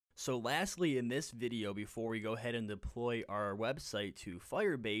So lastly, in this video, before we go ahead and deploy our website to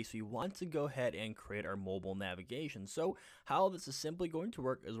Firebase, we want to go ahead and create our mobile navigation. So how this is simply going to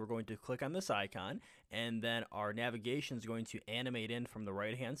work is we're going to click on this icon, and then our navigation is going to animate in from the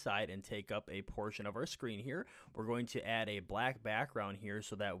right hand side and take up a portion of our screen here. We're going to add a black background here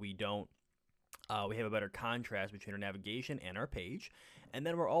so that we have a better contrast between our navigation and our page. And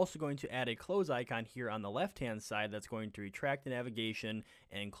then we're also going to add a close icon here on the left hand side that's going to retract the navigation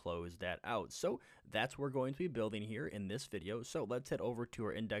and close that out. So that's what we're going to be building here in this video. So let's head over to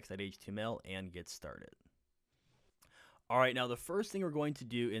our index.html and get started. Alright, now the first thing we're going to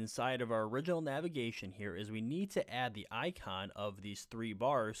do inside of our original navigation here is we need to add the icon of these three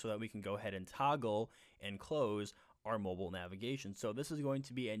bars so that we can go ahead and toggle and close our mobile navigation. So this is going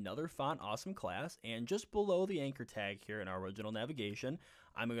to be another font awesome class, and just below the anchor tag here in our original navigation,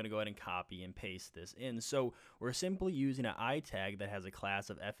 I'm going to go ahead and copy and paste this in. So we're simply using an I tag that has a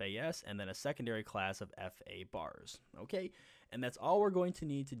class of FAS and then a secondary class of FA bars. Okay, and that's all we're going to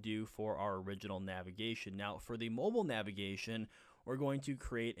need to do for our original navigation. Now for the mobile navigation, we're going to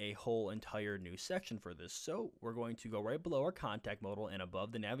create a whole entire new section for this. So we're going to go right below our contact modal and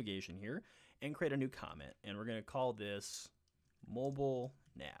above the navigation here and create a new comment, and we're going to call this mobile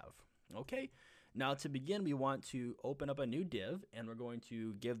nav. Okay, now to begin, we want to open up a new div, and we're going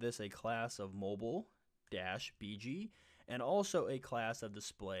to give this a class of mobile-bg and also a class of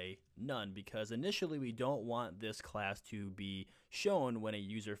display none, because initially we don't want this class to be shown when a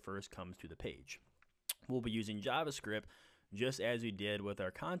user first comes to the page. We'll be using JavaScript just as we did with our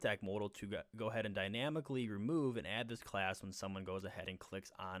contact modal to go ahead and dynamically remove and add this class when someone goes ahead and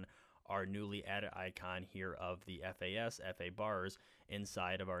clicks on our newly added icon here of the FAS, FA bars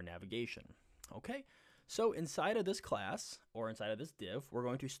inside of our navigation. Okay, so inside of this class, or inside of this div, we're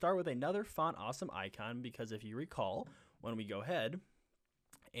going to start with another font awesome icon, because if you recall, when we go ahead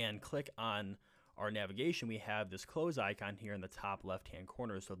and click on our navigation, we have this close icon here in the top left hand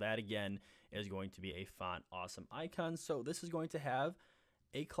corner. So that again is going to be a font awesome icon. So this is going to have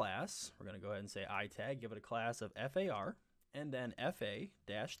a class. We're going to go ahead and say I tag, give it a class of FAR, and then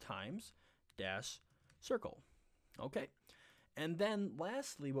FA-times-circle. Okay, and then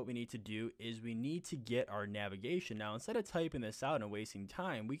lastly, what we need to do is we need to get our navigation. Now instead of typing this out and wasting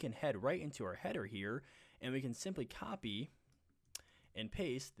time, we can head right into our header here, and we can simply copy and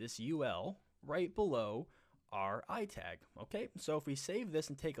paste this UL right below our I tag. Okay, so if we save this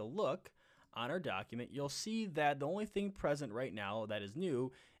and take a look on our document, you'll see that the only thing present right now that is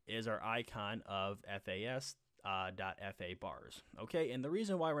new is our icon of FAS .fa bars. Okay, and the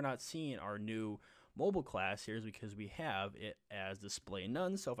reason why we're not seeing our new mobile class here is because we have it as display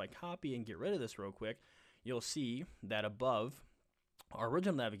none. So if I copy and get rid of this real quick, you'll see that above our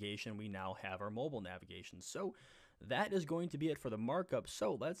original navigation, we now have our mobile navigation. So that is going to be it for the markup.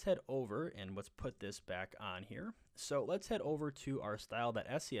 So let's head over and let's put this back on here. So let's head over to our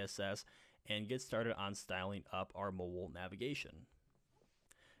style.scss and get started on styling up our mobile navigation.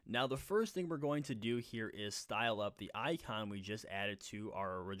 Now the first thing we're going to do here is style up the icon we just added to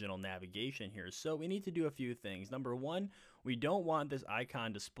our original navigation here. So we need to do a few things. Number one, we don't want this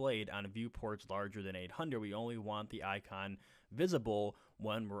icon displayed on viewports larger than 800. We only want the icon visible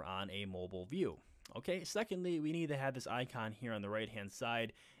when we're on a mobile view. Okay, secondly, we need to have this icon here on the right hand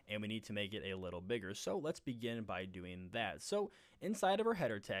side, and we need to make it a little bigger. So let's begin by doing that. So inside of our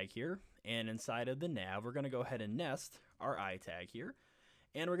header tag here and inside of the nav, we're going to go ahead and nest our I tag here.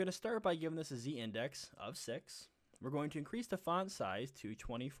 And we're going to start by giving this a Z index of 6. We're going to increase the font size to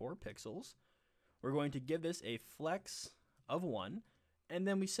 24 pixels. We're going to give this a flex of 1. And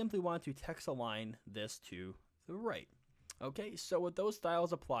then we simply want to text align this to the right. Okay, so with those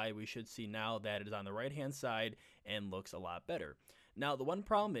styles applied, we should see now that it is on the right hand side and looks a lot better. Now the one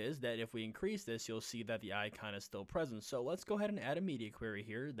problem is that if we increase this, you'll see that the icon is still present. So let's go ahead and add a media query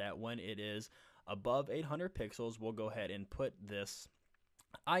here that when it is above 800 pixels, we'll go ahead and put this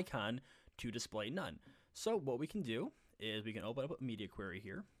icon to display none. So what we can do is we can open up a media query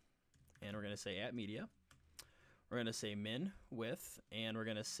here, and we're going to say at media, we're going to say min width, and we're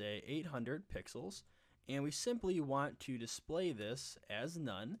going to say 800 pixels, and we simply want to display this as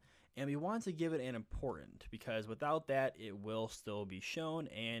none, and we want to give it an important, because without that it will still be shown.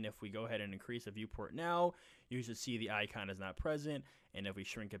 And if we go ahead and increase the viewport now, you should see the icon is not present, and if we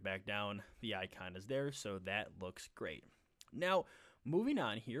shrink it back down, the icon is there. So that looks great. Now moving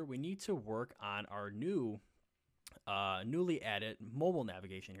on here, we need to work on our newly added mobile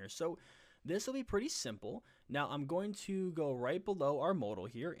navigation here. So this will be pretty simple. Now I'm going to go right below our modal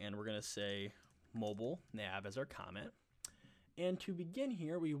here, and we're going to say mobile nav as our comment. And to begin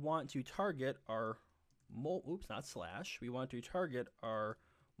here, we want to target our we want to target our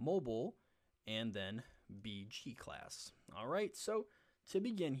mobile, and then BG class. All right, so to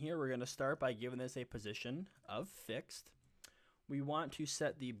begin here, we're going to start by giving this a position of fixed. We want to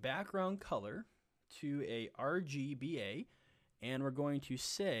set the background color to a RGBA, and we're going to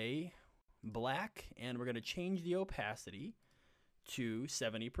say black, and we're going to change the opacity to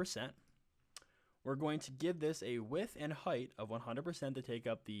 70%. We're going to give this a width and height of 100% to take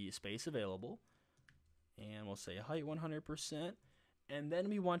up the space available, and we'll say height 100%. And then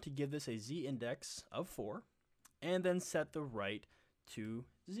we want to give this a Z index of 4, and then set the right to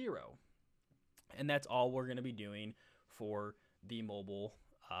 0. And that's all we're going to be doing for the mobile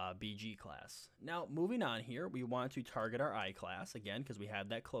BG class. Now, moving on here, we want to target our I class, again, because we have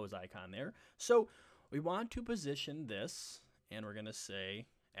that close icon there. So we want to position this, and we're going to say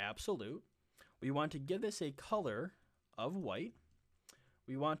absolute. We want to give this a color of white.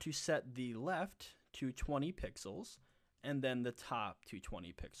 We want to set the left to 20 pixels, and then the top to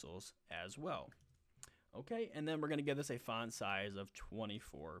 20 pixels as well. Okay, and then we're going to give this a font size of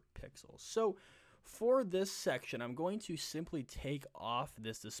 24 pixels. So for this section, I'm going to simply take off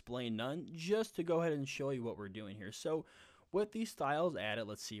this display none just to go ahead and show you what we're doing here. So with these styles added,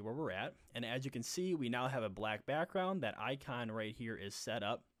 let's see where we're at. And as you can see, we now have a black background. That icon right here is set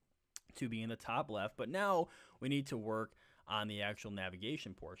up to be in the top left, but now we need to work on the actual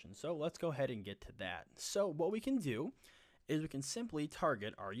navigation portion. So let's go ahead and get to that. So what we can do is we can simply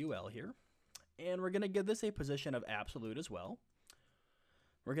target RUL here, and we're going to give this a position of absolute as well.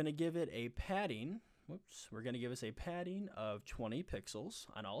 We're going to give it a padding, we're going to give us a padding of 20 pixels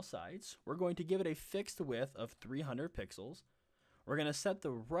on all sides. We're going to give it a fixed width of 300 pixels. We're going to set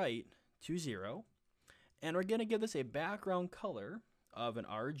the right to 0, and we're going to give this a background color of an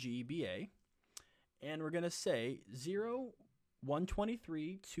RGBA. And we're going to say 0,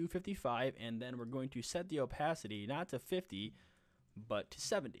 123, 255, and then we're going to set the opacity not to 50, but to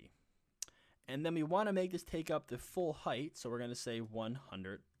 70. And then we want to make this take up the full height, so we're going to say 100%.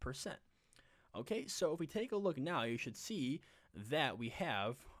 Okay, so if we take a look now, you should see that we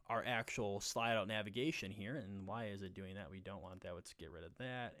have our actual slide out navigation here. And why is it doing that? We don't want that. Let's get rid of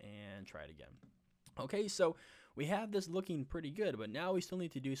that and try it again. Okay, so we have this looking pretty good, but now we still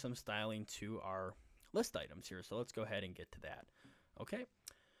need to do some styling to our list items here. So let's go ahead and get to that. Okay,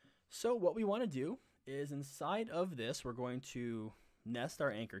 so what we want to do is inside of this, we're going to nest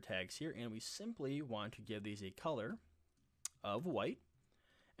our anchor tags here, and we simply want to give these a color of white,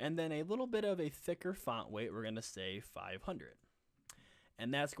 and then a little bit of a thicker font weight. We're going to say 500.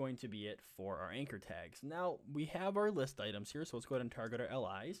 And that's going to be it for our anchor tags. Now we have our list items here, so let's go ahead and target our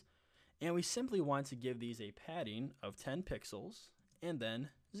LIs. And we simply want to give these a padding of 10 pixels and then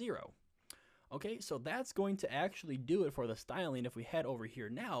 0. Okay, so that's going to actually do it for the styling. If we head over here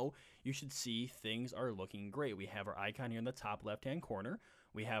now, you should see things are looking great. We have our icon here in the top left-hand corner.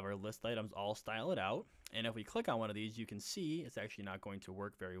 We have our list items all styled out. And if we click on one of these, you can see it's actually not going to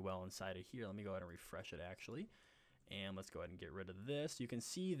work very well inside of here. Let me go ahead and refresh it actually. And let's go ahead and get rid of this. You can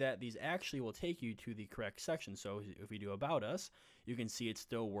see that these actually will take you to the correct section. So if we do About Us, you can see it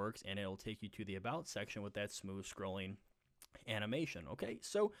still works, and it'll take you to the About section with that smooth scrolling animation. Okay,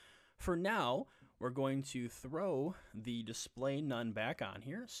 so for now, we're going to throw the display none back on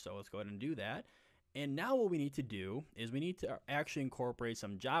here. So let's go ahead and do that. And now what we need to do is we need to actually incorporate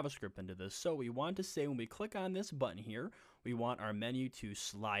some JavaScript into this. So we want to say when we click on this button here, we want our menu to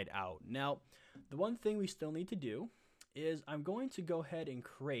slide out. Now, the one thing we still need to do is I'm going to go ahead and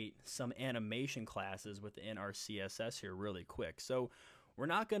create some animation classes within our CSS here really quick. So we're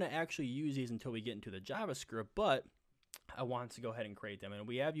not going to actually use these until we get into the JavaScript, but I want to go ahead and create them. And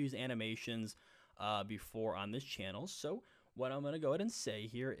we have used animations before on this channel. So what I'm going to go ahead and say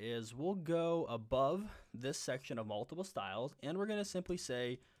here is we'll go above this section of multiple styles, and we're going to simply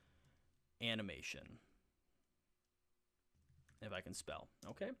say animation, if I can spell.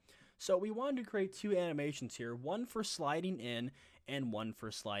 Okay, so we wanted to create two animations here, one for sliding in and one for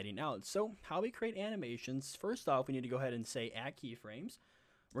sliding out. So how we create animations, first off, we need to go ahead and say at keyframes.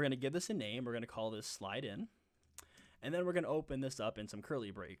 We're going to give this a name. We're going to call this slide in, and then we're going to open this up in some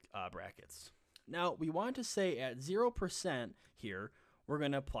curly brackets. Now we want to say at 0% here, we're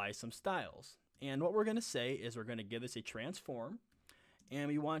going to apply some styles. And what we're going to say is we're going to give this a transform, and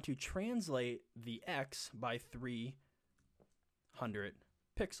we want to translate the X by 300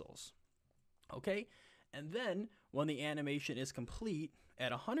 pixels. Okay, and then when the animation is complete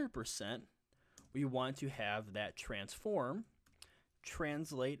at 100%, we want to have that transform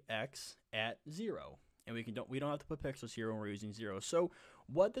translate X at 0. And we don't have to put pixels here when we're using 0. So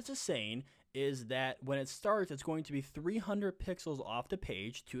what this is saying is that when it starts, it's going to be 300 pixels off the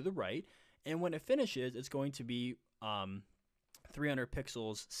page to the right, and when it finishes, it's going to be 300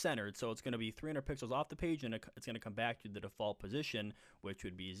 pixels centered. So it's going to be 300 pixels off the page, and it's going to come back to the default position, which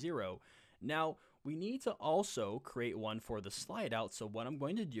would be 0. Now, we need to also create one for the slide out. So what I'm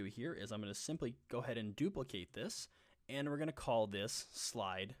going to do here is I'm going to simply go ahead and duplicate this, and we're going to call this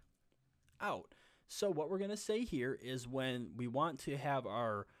slide out. So what we're going to say here is when we want to have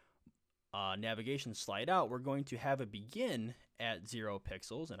our navigation slide out, we're going to have it begin at 0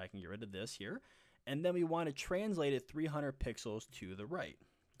 pixels, and I can get rid of this here. And then we want to translate it 300 pixels to the right.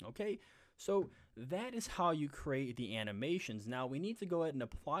 Okay, so that is how you create the animations. Now we need to go ahead and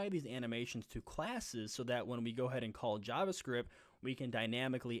apply these animations to classes so that when we go ahead and call JavaScript, we can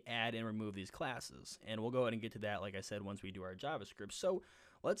dynamically add and remove these classes. And we'll go ahead and get to that, like I said, once we do our JavaScript. So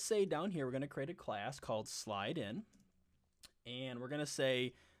let's say down here we're going to create a class called SlideIn, and we're going to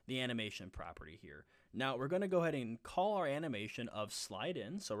say the animation property here. Now we're going to go ahead and call our animation of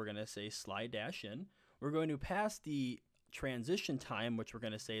SlideIn. So we're going to say slide-in. We're going to pass the transition time, which we're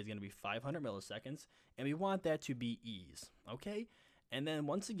going to say is going to be 500 milliseconds, and we want that to be ease. Okay, and then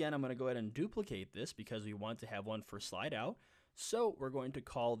once again I'm going to go ahead and duplicate this because we want to have one for slide out. So we're going to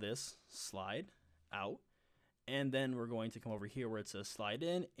call this slide out, and then we're going to come over here where it says slide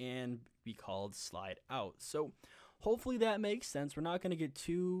in and be called slide out. So hopefully that makes sense. We're not going to get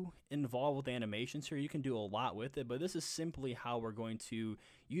too involved with animations here. You can do a lot with it, but this is simply how we're going to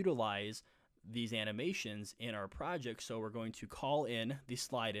utilize these animations in our project. So we're going to call in the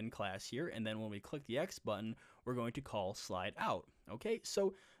slide in class here, and then when we click the X button, we're going to call slide out. Okay,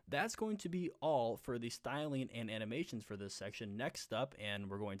 so that's going to be all for the styling and animations for this section. Next up, and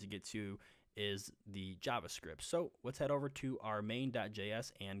we're going to get to, is the JavaScript. So let's head over to our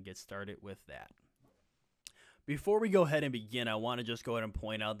main.js and get started with that. Before we go ahead and begin, I want to just go ahead and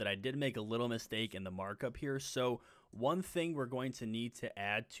point out that I did make a little mistake in the markup here. So one thing we're going to need to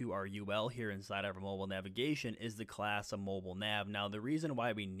add to our UL here inside of our mobile navigation is the class of mobile nav. Now, the reason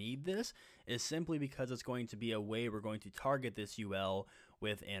why we need this is simply because it's going to be a way we're going to target this UL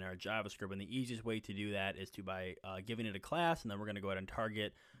within our JavaScript. And the easiest way to do that is by giving it a class, and then we're going to go ahead and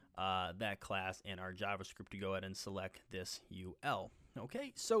target that class in our JavaScript to go ahead and select this UL.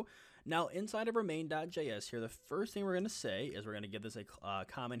 Okay, so now inside of our main.js here, the first thing we're going to say is we're going to give this a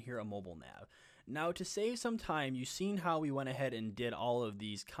comment here, a mobile nav. Now, to save some time, you've seen how we went ahead and did all of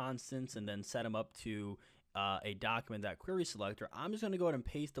these constants and then set them up to a document.query selector. I'm just going to go ahead and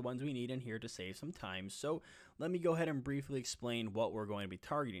paste the ones we need in here to save some time. So let me go ahead and briefly explain what we're going to be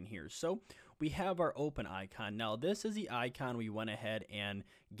targeting here. So we have our open icon. Now, this is the icon we went ahead and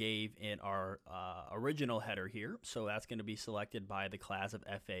gave in our original header here. So that's going to be selected by the class of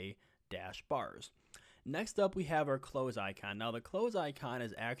FA-bars. Next up, we have our close icon. Now, the close icon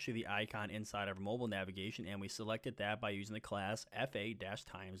is actually the icon inside of our mobile navigation, and we selected that by using the class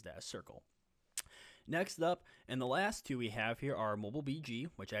FA-times-circle. Next up, and the last two we have here are mobile BG,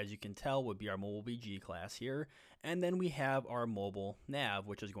 which as you can tell would be our mobile BG class here, and then we have our mobile nav,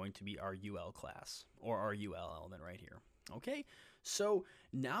 which is going to be our UL class, or our UL element right here. Okay, so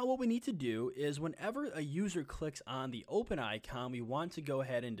now what we need to do is whenever a user clicks on the open icon, we want to go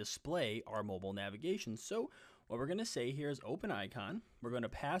ahead and display our mobile navigation. So what we're going to say here is open icon. We're going to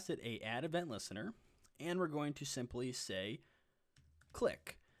pass it a add event listener, and we're going to simply say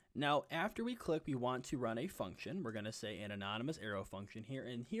click. Now, after we click, we want to run a function. We're going to say an anonymous arrow function here,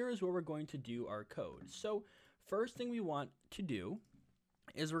 and here is where we're going to do our code. So first thing we want to do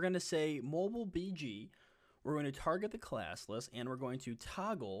is we're going to say mobile BG. We're going to target the class list, and we're going to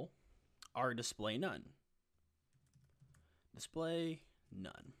toggle our display none. Display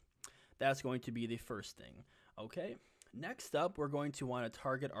none. That's going to be the first thing. Okay. Next up, we're going to want to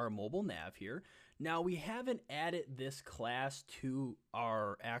target our mobile nav here. Now, we haven't added this class to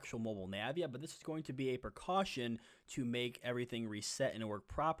our actual mobile nav yet, but this is going to be a precaution to make everything reset and work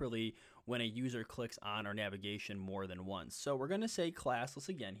properly when a user clicks on our navigation more than once. So we're going to say classless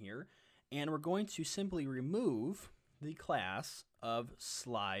again here, and we're going to simply remove the class of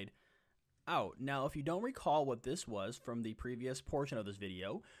slide out. Now, if you don't recall what this was from the previous portion of this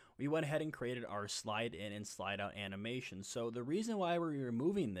video, we went ahead and created our slide in and slide out animation. So the reason why we're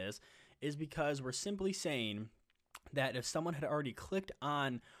removing this is because we're simply saying that if someone had already clicked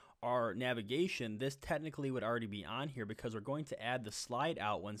on our navigation, this technically would already be on here because we're going to add the slide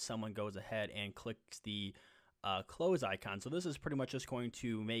out when someone goes ahead and clicks the close icon. So this is pretty much just going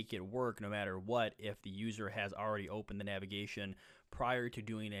to make it work no matter what if the user has already opened the navigation prior to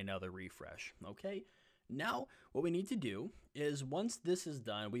doing another refresh. Okay, now what we need to do is once this is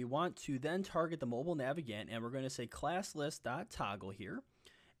done, we want to then target the mobile nav again, and we're going to say class list.toggle here,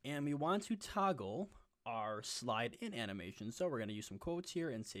 and we want to toggle our slide in animation. So we're going to use some quotes here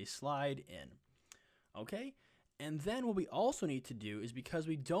and say slide in. Okay, And then what we also need to do is, because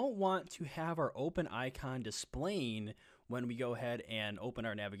we don't want to have our open icon displaying when we go ahead and open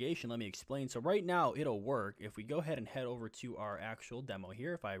our navigation, let me explain. So right now it'll work. If we go ahead and head over to our actual demo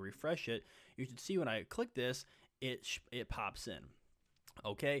here, if I refresh it, you should see when I click this, it pops in.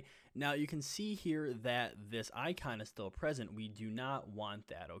 Okay, now you can see here that this icon is still present. We do not want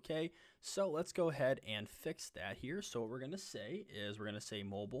that, okay? So let's go ahead and fix that here. So what we're going to say is we're going to say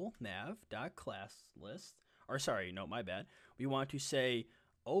mobile nav.classlist, or sorry, no, my bad. We want to say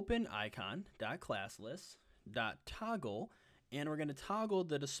open icon.classlist.toggle, and we're going to toggle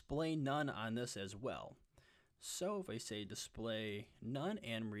the display none on this as well. So if I say display none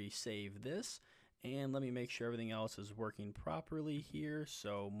and resave this, and let me make sure everything else is working properly here.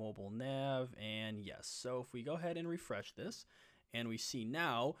 So mobile nav, and yes. So if we go ahead and refresh this, and we see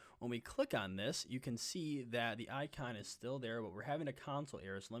now when we click on this, you can see that the icon is still there, but we're having a console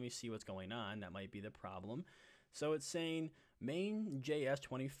error. So let me see what's going on. That might be the problem. So it's saying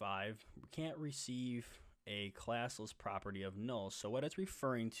main.js25 can't receive a classless property of null. So what it's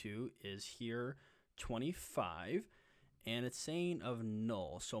referring to is here 25. And it's saying of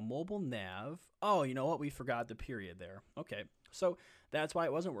null. So mobile nav, oh, you know what? We forgot the period there. Okay, so that's why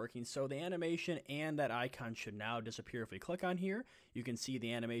it wasn't working. So the animation and that icon should now disappear. If we click on here, you can see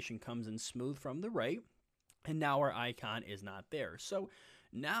the animation comes in smooth from the right, and now our icon is not there. So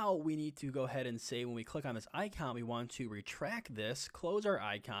now we need to go ahead and say when we click on this icon, we want to retract this, close our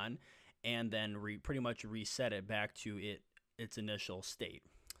icon, and then pretty much reset it back to its initial state.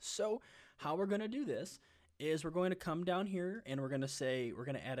 So how we're going to do this is we're going to come down here and we're going to say we're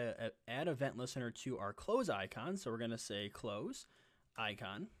going to add event listener to our close icon. So we're going to say close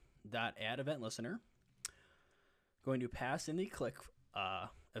icon dot add event listener. Going to pass in the click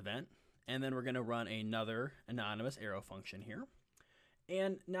event, and then we're going to run another anonymous arrow function here.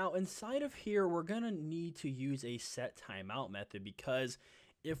 And now inside of here, we're going to need to use a set timeout method, because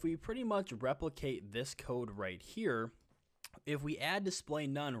if we pretty much replicate this code right here, if we add display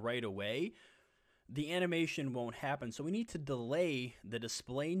none right away, the animation won't happen. So we need to delay the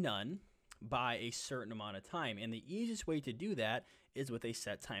display none by a certain amount of time. And the easiest way to do that is with a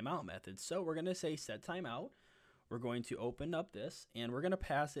set timeout method. So we're going to say set timeout. We're going to open up this, and we're going to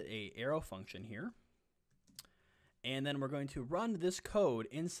pass it a arrow function here. And then we're going to run this code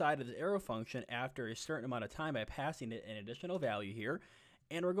inside of the arrow function after a certain amount of time by passing it an additional value here.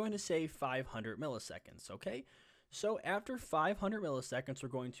 And we're going to say 500 milliseconds, okay? So after 500 milliseconds, we're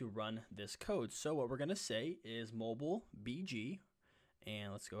going to run this code. So what we're going to say is mobile BG,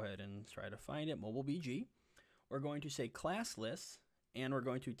 and let's go ahead and try to find it, mobile BG. We're going to say class list, and we're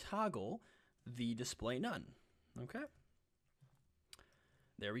going to toggle the display none, okay?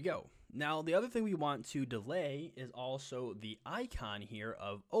 There we go. Now, the other thing we want to delay is also the icon here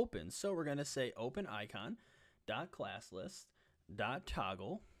of open. So we're going to say open icon dot class list dot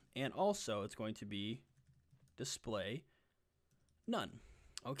toggle, and also it's going to be display none.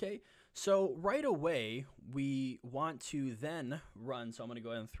 Okay, so right away we want to then run, so I'm going to go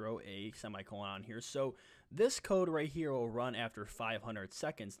ahead and throw a semicolon on here. So this code right here will run after 500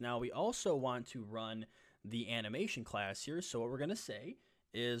 seconds. Now we also want to run the animation class here. So what we're going to say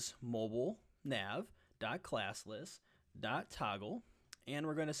is mobile nav.classlist.toggle, and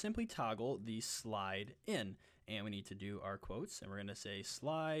we're going to simply toggle the slide in, and we need to do our quotes, and we're going to say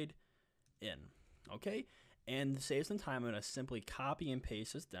slide in. Okay, and to save some time, I'm going to simply copy and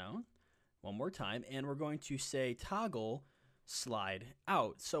paste this down one more time, and we're going to say toggle slide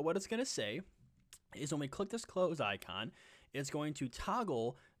out. So what it's going to say is when we click this close icon, it's going to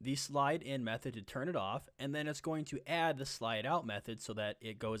toggle the slide in method to turn it off, and then it's going to add the slide out method so that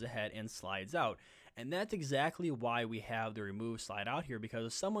it goes ahead and slides out. And that's exactly why we have the remove slide out here, because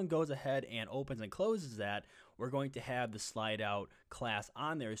if someone goes ahead and opens and closes that, we're going to have the slide out class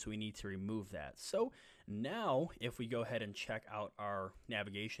on there, so we need to remove that. So now if we go ahead and check out our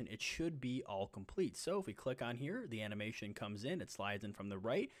navigation, it should be all complete. So if we click on here, the animation comes in, it slides in from the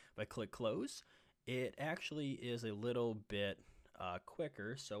right. If I click close, it actually is a little bit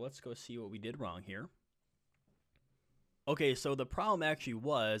quicker. So let's go see what we did wrong here. Okay, so the problem actually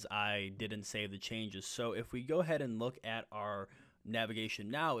was I didn't save the changes. So if we go ahead and look at our navigation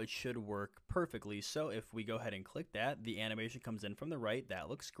now, it should work perfectly. So if we go ahead and click that, the animation comes in from the right. That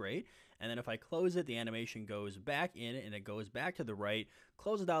looks great. And then if I close it, the animation goes back in and it goes back to the right,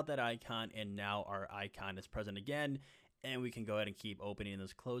 closes out that icon, and now our icon is present again. and we can go ahead and keep opening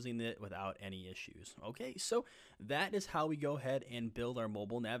this, closing it without any issues. Okay, so that is how we go ahead and build our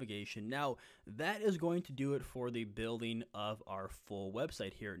mobile navigation. Now, that is going to do it for the building of our full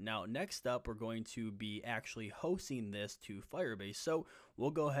website here. Now, next up, we're going to be actually hosting this to Firebase. So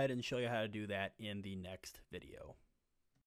we'll go ahead and show you how to do that in the next video.